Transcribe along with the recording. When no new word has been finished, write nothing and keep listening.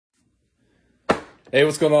Hey,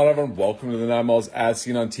 what's going on, everyone? Welcome to the 9 Miles as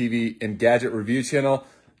seen on TV and gadget review channel,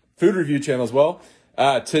 food review channel as well.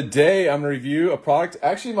 Today, I'm going to review a product.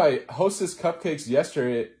 Actually, my Hostess cupcakes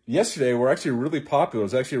yesterday were actually really popular. It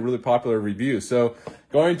was actually a really popular review. So,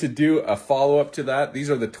 going to do a follow-up to that. These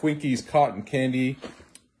are the Twinkies cotton candy.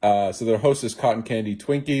 So, they're Hostess cotton candy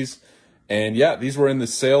Twinkies. And yeah, these were in the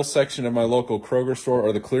sales section of my local Kroger store,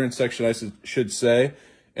 or the clearance section, I should say.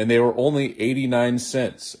 And they were only 89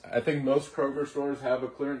 cents. I think most Kroger stores have a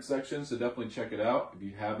clearance section, so definitely check it out if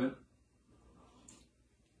you haven't.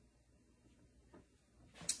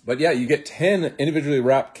 But yeah, you get 10 individually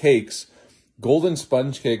wrapped cakes, golden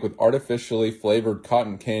sponge cake with artificially flavored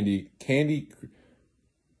cotton candy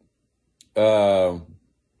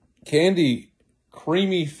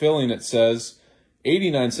creamy filling, it says.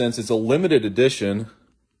 89 cents. It's a limited edition.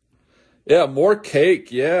 Yeah, more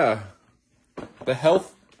cake, yeah. The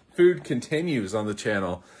health food continues on the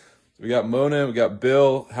channel. We got Mona, we got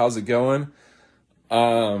Bill. How's it going?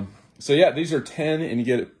 So yeah, these are 10 and you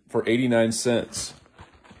get it for 89 cents.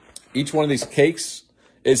 Each one of these cakes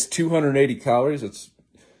is 280 calories. It's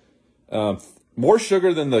more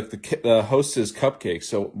sugar than the Hostess cupcake.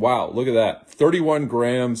 So wow, look at that. 31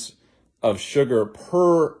 grams of sugar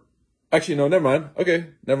per, actually no, never mind. Okay,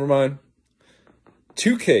 never mind.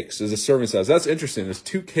 2 cakes is a serving size. That's interesting. There's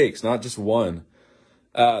 2 cakes, not just one.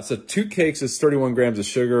 So 2 cakes is 31 grams of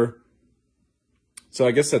sugar. So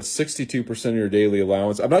I guess that's 62% of your daily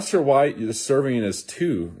allowance. I'm not sure why the serving is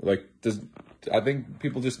 2. Like, I think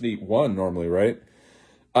people just eat 1 normally, right?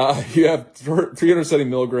 You have 370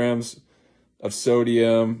 milligrams of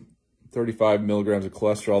sodium, 35 milligrams of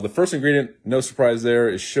cholesterol. The first ingredient, no surprise there,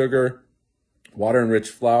 is sugar,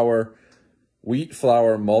 water-enriched flour, wheat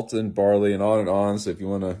flour, malted barley, and on and on. So if you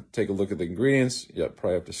want to take a look at the ingredients, you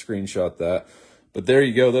probably have to screenshot that. But there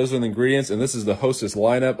you go. Those are the ingredients. And this is the Hostess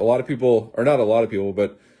lineup. A lot of people, or not a lot of people,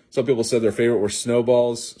 but some people said their favorite were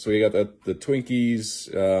snowballs. So you got the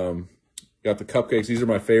Twinkies, got the cupcakes. These are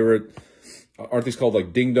my favorite. Aren't these called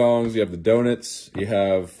like ding dongs? You have the donuts. You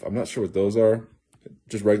have, I'm not sure what those are.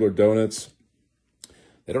 Just regular donuts.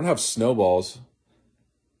 They don't have snowballs.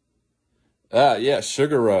 Yeah,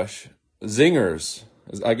 Sugar Rush. Zingers.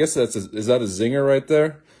 I guess is that a zinger right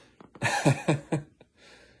there?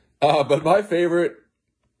 But my favorite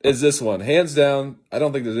is this one. Hands down, I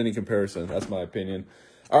don't think there's any comparison. That's my opinion.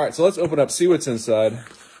 All right, so let's open up, see what's inside.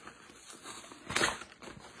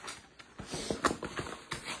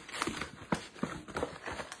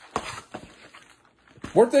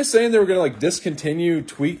 Weren't they saying they were going to like discontinue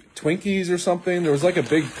Twinkies or something? There was like a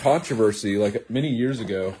big controversy like many years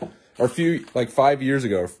ago, or like 5 years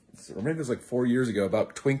ago, or maybe it was like 4 years ago,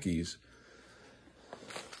 about Twinkies.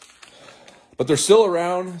 But they're still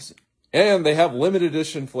around, and they have limited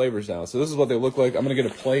edition flavors now. So this is what they look like. I'm going to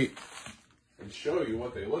get a plate and show you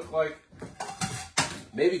what they look like.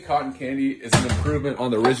 Maybe cotton candy is an improvement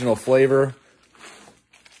on the original flavor.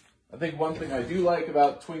 I think one thing I do like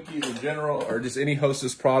about Twinkies in general, or just any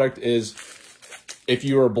Hostess product, is if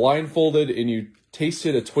you are blindfolded and you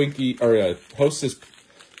tasted a Twinkie or a Hostess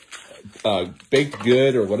baked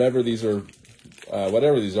good or whatever these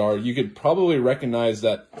are, you could probably recognize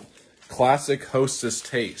that classic Hostess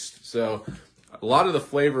taste. So a lot of the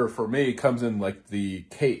flavor for me comes in like the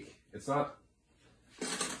cake. It's not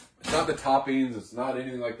the toppings, it's not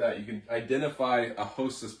anything like that. You can identify a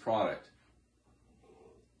Hostess product.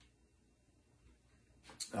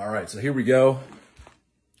 All right, so here we go.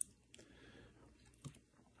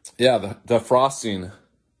 Yeah, the frosting.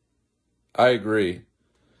 I agree.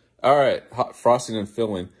 All right, hot frosting and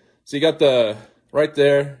filling. So you got right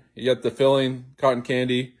there, you got the filling, cotton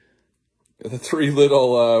candy, the 3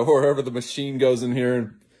 little, wherever the machine goes in here,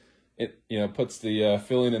 and it, puts the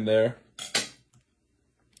filling in there.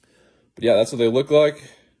 But yeah, that's what they look like.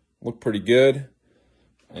 Look pretty good.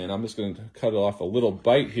 And I'm just going to cut off a little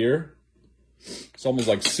bite here. It's almost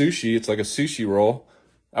like sushi. It's like a sushi roll.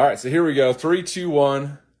 All right, so here we go. 3, 2,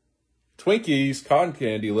 1. Twinkies, cotton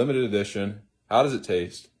candy, limited edition. How does it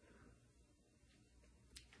taste?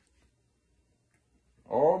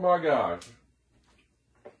 Oh my gosh.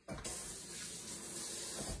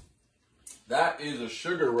 That is a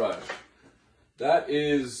sugar rush. That's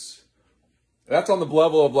on the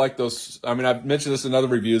level of like those, I mean, I've mentioned this in other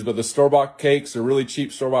reviews, but the store-bought cakes are really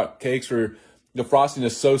cheap store-bought cakes where the frosting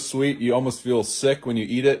is so sweet, you almost feel sick when you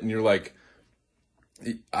eat it, and you're like,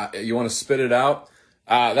 you want to spit it out.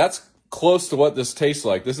 That's close to what this tastes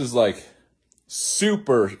like. This is like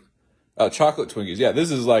super chocolate Twinkies. Yeah,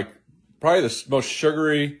 this is like probably the most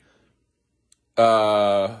sugary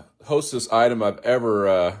Hostess item I've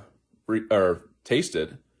ever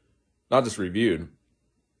tasted, not just reviewed.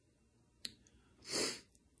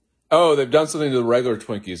 Oh, they've done something to the regular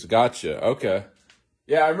Twinkies. Gotcha. Okay.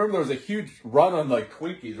 Yeah, I remember there was a huge run on like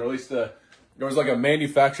Twinkies, or at least there was like a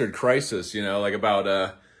manufactured crisis, you know, like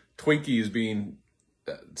about Twinkies being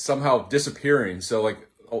somehow disappearing. So like,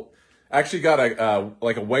 actually got a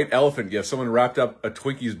like a white elephant gift. Someone wrapped up a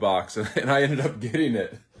Twinkies box, and I ended up getting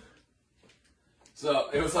it. So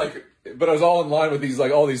it was like, but I was all in line with these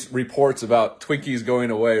like all these reports about Twinkies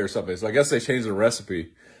going away or something. So I guess they changed the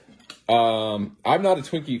recipe. I'm not a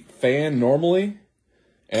Twinkie fan normally,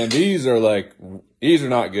 and these are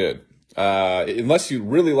not good. Unless you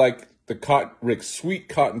really like the sweet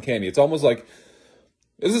cotton candy. It's almost like,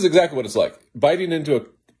 this is exactly what it's like. Biting into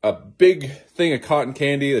a big thing of cotton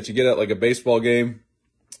candy that you get at like a baseball game.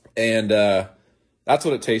 And that's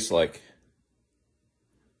what it tastes like.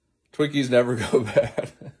 Twinkies never go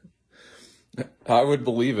bad. I would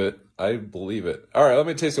believe it. I believe it. All right, let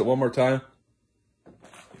me taste it one more time.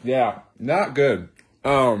 Yeah, not good.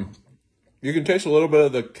 You can taste a little bit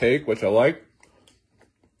of the cake, which I like.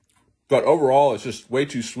 But overall, it's just way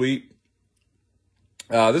too sweet.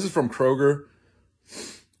 This is from Kroger.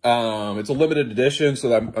 It's a limited edition,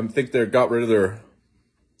 so I think they got rid of their...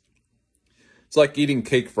 It's like eating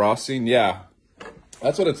cake frosting. Yeah,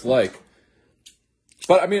 that's what it's like.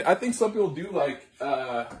 But, I mean, I think some people do like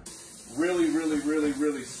really, really, really,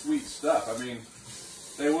 really sweet stuff. I mean,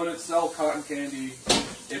 they wouldn't sell cotton candy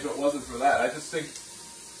if it wasn't for that. I just think,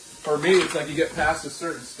 for me, it's like you get past a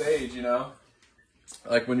certain stage, you know?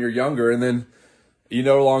 Like when you're younger, and then you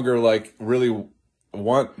no longer, like, really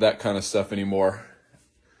want that kind of stuff anymore.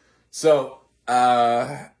 So,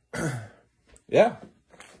 yeah.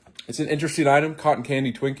 It's an interesting item, cotton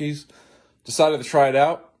candy Twinkies. Decided to try it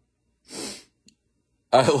out.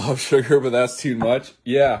 I love sugar, but that's too much.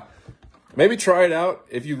 Yeah. Maybe try it out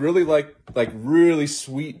if you really like really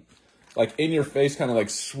sweet, like in your face kind of like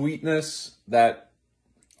sweetness that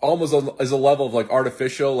almost is a level of like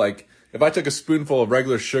artificial. Like if I took a spoonful of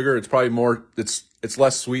regular sugar, it's probably more, it's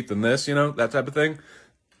less sweet than this, you know, that type of thing.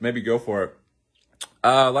 Maybe go for it.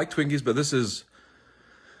 I like Twinkies, but this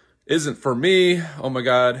isn't for me. Oh my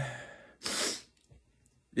God.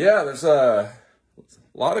 Yeah, there's a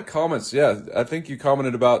lot of comments. Yeah, I think you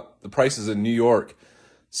commented about the prices in New York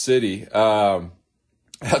City.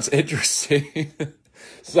 That's interesting.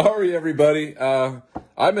 Sorry, everybody. I'm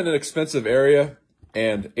in an expensive area,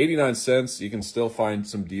 and 89 cents, you can still find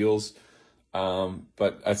some deals.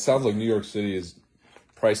 But it sounds like New York City's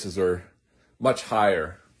prices are much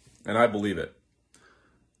higher, and I believe it.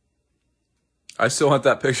 I still want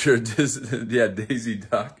that picture of Daisy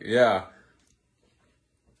Duck. Yeah.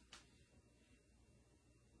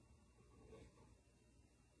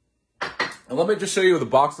 And let me just show you the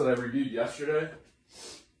box that I reviewed yesterday.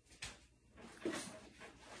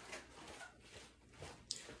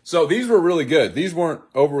 So these were really good. These weren't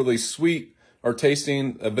overly sweet or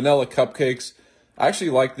tasting. Vanilla cupcakes. I actually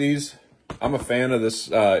like these. I'm a fan of this,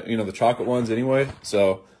 the chocolate ones anyway.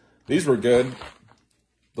 So these were good.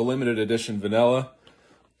 The limited edition vanilla.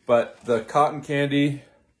 But the cotton candy,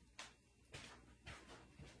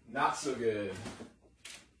 not so good.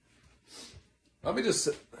 I'm going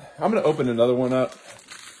to open another one up.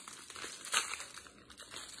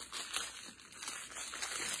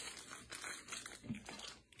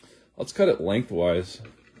 Let's cut it lengthwise.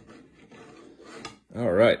 All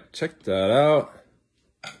right, check that out.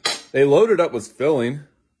 They loaded up with filling,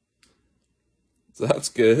 so that's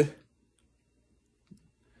good.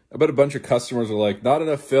 I bet a bunch of customers are like, not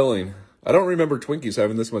enough filling. I don't remember Twinkies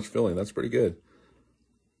having this much filling. That's pretty good.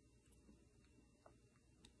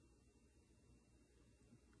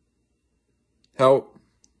 How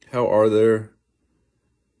are there?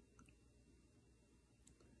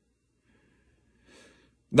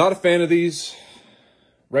 Not a fan of these.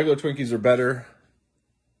 Regular Twinkies are better.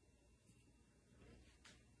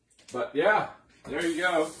 But yeah, there you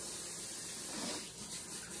go.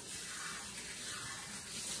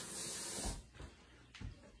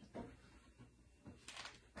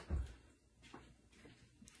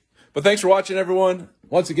 But thanks for watching, everyone.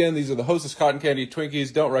 Once again, these are the Hostess Cotton Candy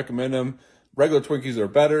Twinkies. Don't recommend them. Regular Twinkies are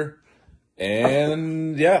better.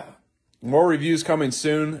 And yeah, more reviews coming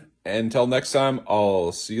soon. Until next time,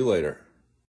 I'll see you later.